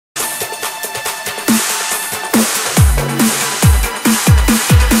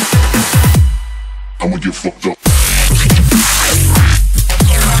I'ma get fucked up.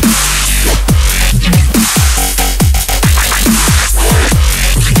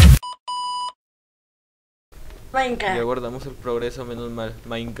 Maincra. Ya guardamos el progreso, menos mal.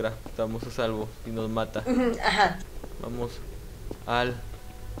 Maincra, estamos a salvo y nos mata. Ajá. Vamos ¿a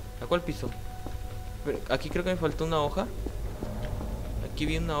cuál piso? Pero aquí creo que me faltó una hoja. Aquí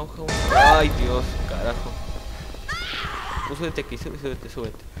vi una hoja. Ay, Dios, carajo. Súbete aquí, súbete.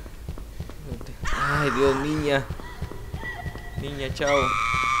 Ay, Dios, niña. Niña, chao.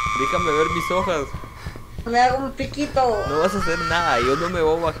 Déjame ver mis hojas. Me hago un piquito. No vas a hacer nada, yo no me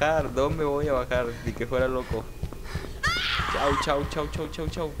voy a bajar. No me voy a bajar, ni que fuera loco.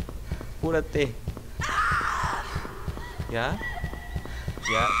 Chao. Cúrate. ¿Ya?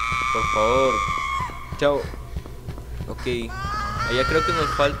 Ya, por favor. Chao. Ok. Allá creo que nos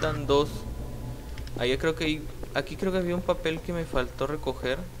faltan dos. Allá creo que hay... Aquí creo que había un papel que me faltó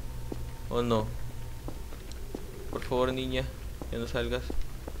recoger. ¿O no? Por favor, niña, ya no salgas.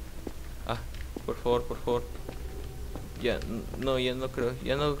 Ah, por favor. Ya, no, ya no creo.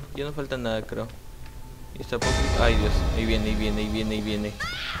 Ya no falta nada, creo. Y está poco... Ay, Dios, ahí viene.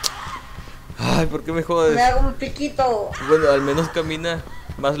 Ay, ¿por qué me jodes? Me hago un piquito. Bueno, al menos camina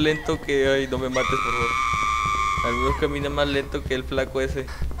más lento que... Ay, no me mates, por favor. Al menos camina más lento que el flaco ese.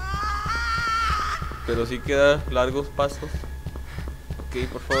 Pero sí queda largos pasos. Ok,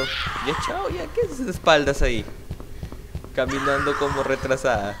 por favor. Ya, chao, ya, ¿qué haces de espaldas ahí? Caminando como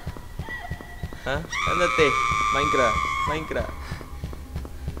retrasada. ¿Ah? Ándate, Maincra.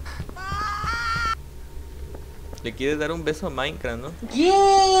 Le quieres dar un beso a Maincra, ¿no?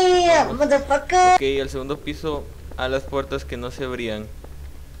 Yeah, motherfucker. Ok, al segundo piso, a las puertas que no se abrían.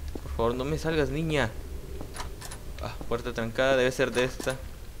 Por favor, no me salgas, niña. Ah, puerta trancada, debe ser de esta.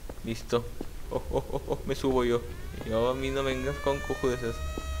 Listo. Oh, me subo yo. Yo, a mí no me vengas con cojudeces.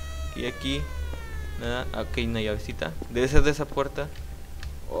 Y aquí, nada. Ok, una llavecita. Debe ser de esa puerta.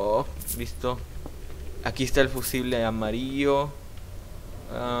 Oh, listo. Aquí está el fusible amarillo.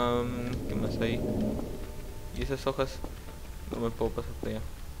 ¿Qué más hay? Y esas hojas no me puedo pasar por allá.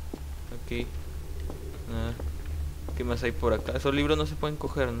 Ok, nada. ¿Qué más hay por acá? Esos libros no se pueden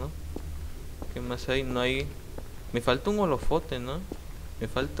coger, ¿no? ¿Qué más hay? No hay... Me falta un holofote, ¿no? Me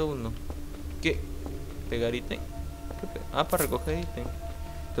falta uno. ¿Qué? ¿Pegar ítem? Para recoger ítem.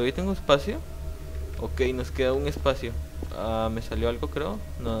 ¿Todavía tengo espacio? Ok, nos queda un espacio. ¿Me salió algo, creo?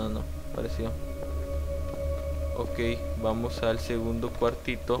 No, pareció. Ok, vamos al segundo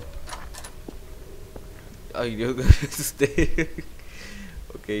cuartito. Ay, Dios, gracias a usted.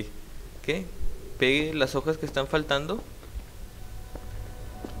 Ok. ¿Qué? Pegue las hojas que están faltando.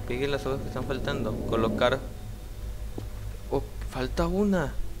 Colocar. Oh, falta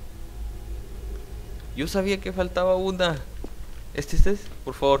una. Yo sabía que faltaba una. ¿Este es?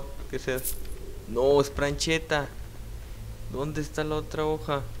 Por favor, ¿qué es eso? No, es prancheta. ¿Dónde está la otra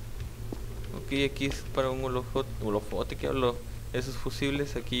hoja? Ok, aquí es para un holofote, ¿qué hablo? Esos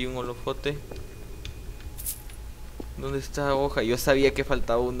fusibles, aquí hay un holofote. ¿Dónde está la hoja? Yo sabía que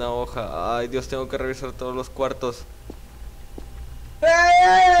faltaba una hoja. Ay, Dios, tengo que revisar todos los cuartos.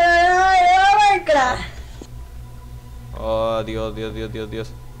 Maincra. Oh, Dios.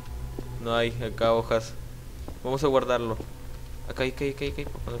 No hay acá hojas. Vamos a guardarlo. Acá hay,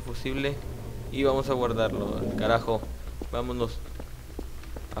 con el fusible. Y vamos a guardarlo. Al carajo. Vámonos.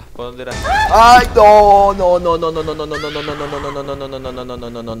 ¿Para dónde era? ¡Ay,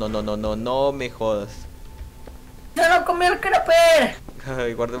 no me jodas! Yo no comí el creper.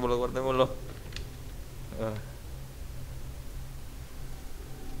 Ay, guardémoslo.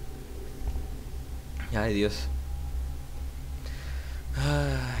 Ay, Dios.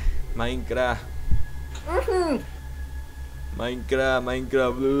 Ay, Maincra.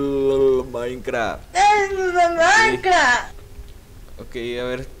 Ok, a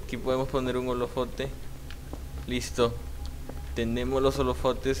ver, aquí podemos poner un holofote. Listo. Tenemos los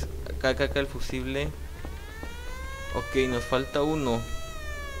holofotes. Acá el fusible. Ok, nos falta uno.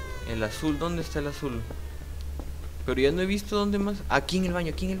 El azul, ¿dónde está el azul? Pero ya no he visto dónde más. Aquí en el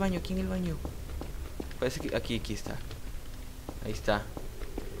baño. Parece que aquí está. Ahí está.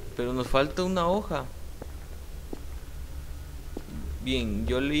 Pero nos falta una hoja. Bien,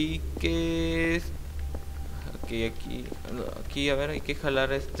 yo leí que es... Aquí, a ver, hay que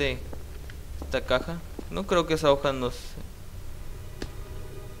jalar esta caja. No creo que esa hoja nos...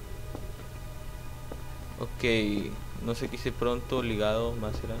 Ok, no sé qué hice pronto, ligado,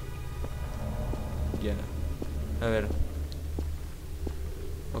 más será. Ya, a ver.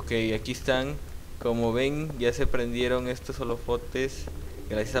 Ok, aquí están. Como ven, ya se prendieron estos holofotes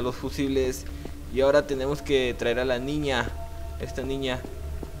gracias a los fusibles. Y ahora tenemos que traer a la niña. Esta niña.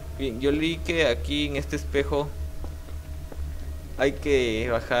 Ok, Bien, yo leí que aquí en este espejo hay que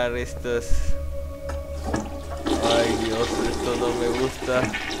bajar estas. Ay Dios, esto no me gusta.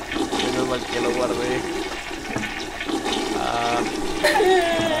 Menos mal que lo guardé.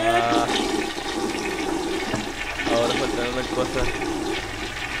 Ahora falta una cosa.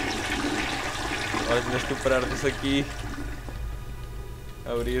 Ahora tienes que pararnos aquí.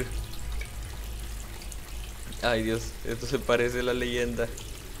 Abrir. Ay Dios, esto se parece a la leyenda.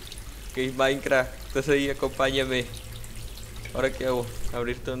 Ok, Maincra, estás ahí, acompáñame. ¿Ahora qué hago?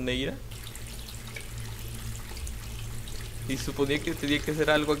 ¿Abrir torneira? Y suponía que tenía que hacer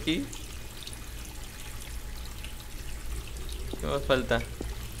algo aquí. ¿Qué más falta?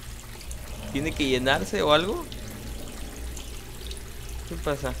 ¿Tiene que llenarse o algo? ¿Qué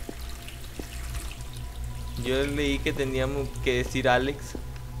pasa? Yo leí que teníamos que decir Alex.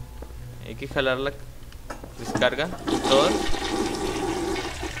 Hay que jalar la descarga de todas.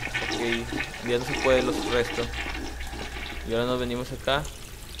 Ok, ya no se puede los restos. Y ahora nos venimos acá.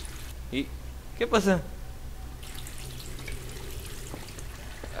 ¿Y qué pasa?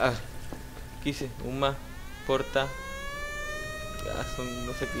 ¿Qué hice? Uma, porta.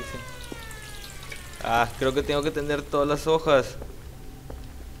 No sé qué hice. Creo que tengo que tener todas las hojas.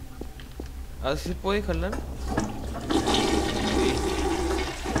 ¿Sí se puede jalar?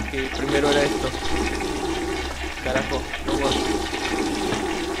 Ok, primero era esto. Carajo, vamos.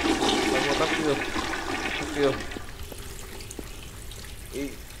 Vamos rápido. Rápido.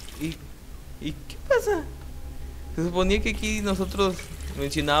 ¿Y qué pasa? Se suponía que aquí nosotros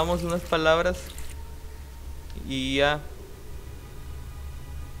mencionábamos unas palabras y ya.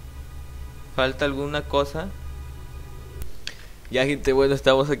 ¿Falta alguna cosa? Ya, gente, bueno,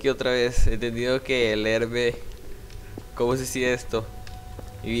 estamos aquí otra vez. He tenido que leerme cómo se hacía esto.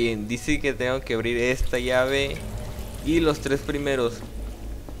 Y bien, dice que tengo que abrir esta llave y los 3 primeros.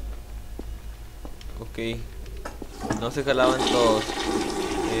 Ok. No se jalaban todos.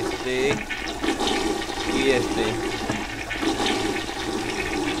 Este y este.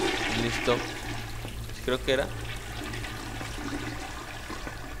 Listo. Creo que era.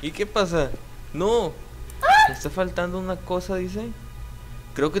 ¿Y qué pasa? No. Me está faltando una cosa, dice.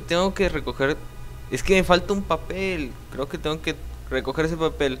 Creo que tengo que recoger. Es que me falta un papel. Creo que tengo que recoger ese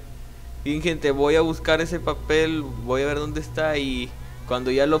papel. Bien, gente, voy a buscar ese papel. Voy a ver dónde está. Y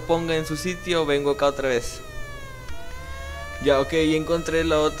cuando ya lo ponga en su sitio, vengo acá otra vez. Ya, ok, ya encontré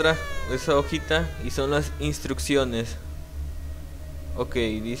la otra. Esa hojita. Y son las instrucciones. Ok,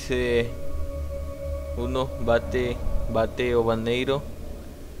 dice 1, bate o baneiro.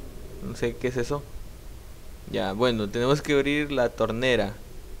 No sé qué es eso. Ya, bueno, tenemos que abrir la tornera.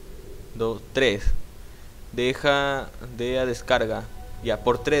 2, 3. Deja de a descarga. Ya,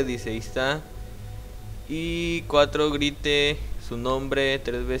 por 3 dice, ahí está. Y 4, grite su nombre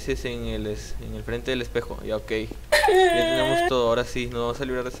 3 veces en el frente del espejo. Ya, ok. Ya tenemos todo, ahora sí, nos vamos a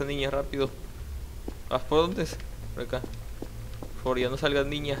librar de esta niña rápido. ¿Por dónde es? Por acá. Por favor, ya no salgas,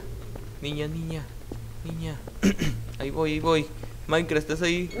 niña. Niña. Ahí voy. Maincra, ¿estás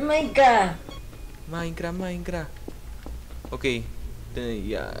ahí? Maincra. Maincra. Ok,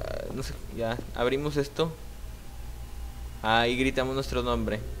 ya, no sé, ya abrimos esto. Ahí gritamos nuestro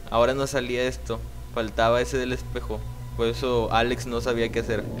nombre. Ahora nos salía esto. Faltaba ese del espejo. Por eso Alex no sabía qué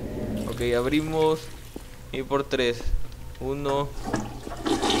hacer. Ok, abrimos. Y por 3. 1,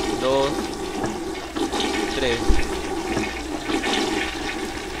 2, 3.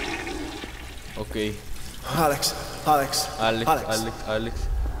 Ok. Alex.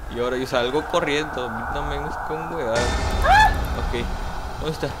 Y ahora yo salgo corriendo. No me vengas con huevas. Ok.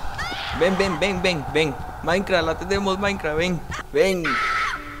 ¿Dónde está? Ven. Maincra, la tenemos, Maincra, ven.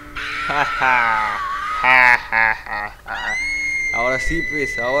 Ahora sí,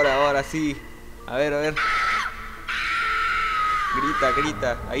 pues, ahora sí. A ver.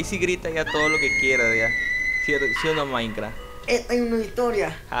 Grita. Ahí sí grita ya todo lo que quiera, ya. ¿Sí o no, Maincra? Esta es una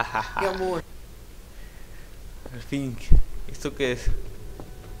historia de amor. Al fin. ¿Esto qué es?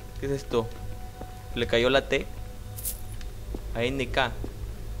 ¿Qué es esto? ¿Le cayó la T? ANK.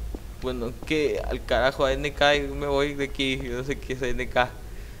 Bueno, que al carajo ANK, me voy de aquí. Yo no sé qué es ANK.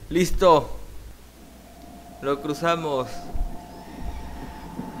 ¡Listo! Lo cruzamos.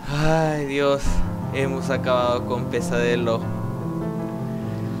 Ay, Dios. Hemos acabado con Pesadelo.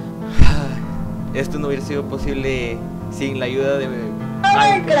 Esto no hubiera sido posible sin la ayuda de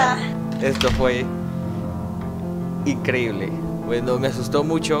Maincra. Esto fue increíble. Bueno, me asustó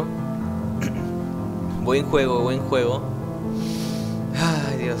mucho. Buen juego.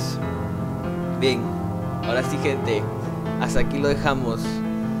 Ay, Dios. Bien, ahora sí, gente, hasta aquí lo dejamos.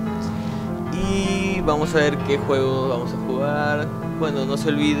 Y vamos a ver qué juegos vamos a jugar. Bueno, no se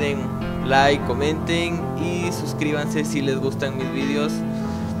olviden, like, comenten y suscríbanse si les gustan mis vídeos.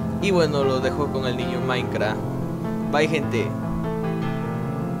 Y bueno, los dejo con el niño Maincra. Bye, gente.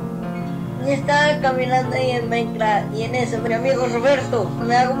 Y estaba caminando ahí en Maincra y en eso mi amigo Roberto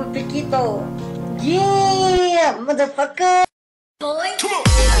me hago un piquito. Yeah, motherfucker.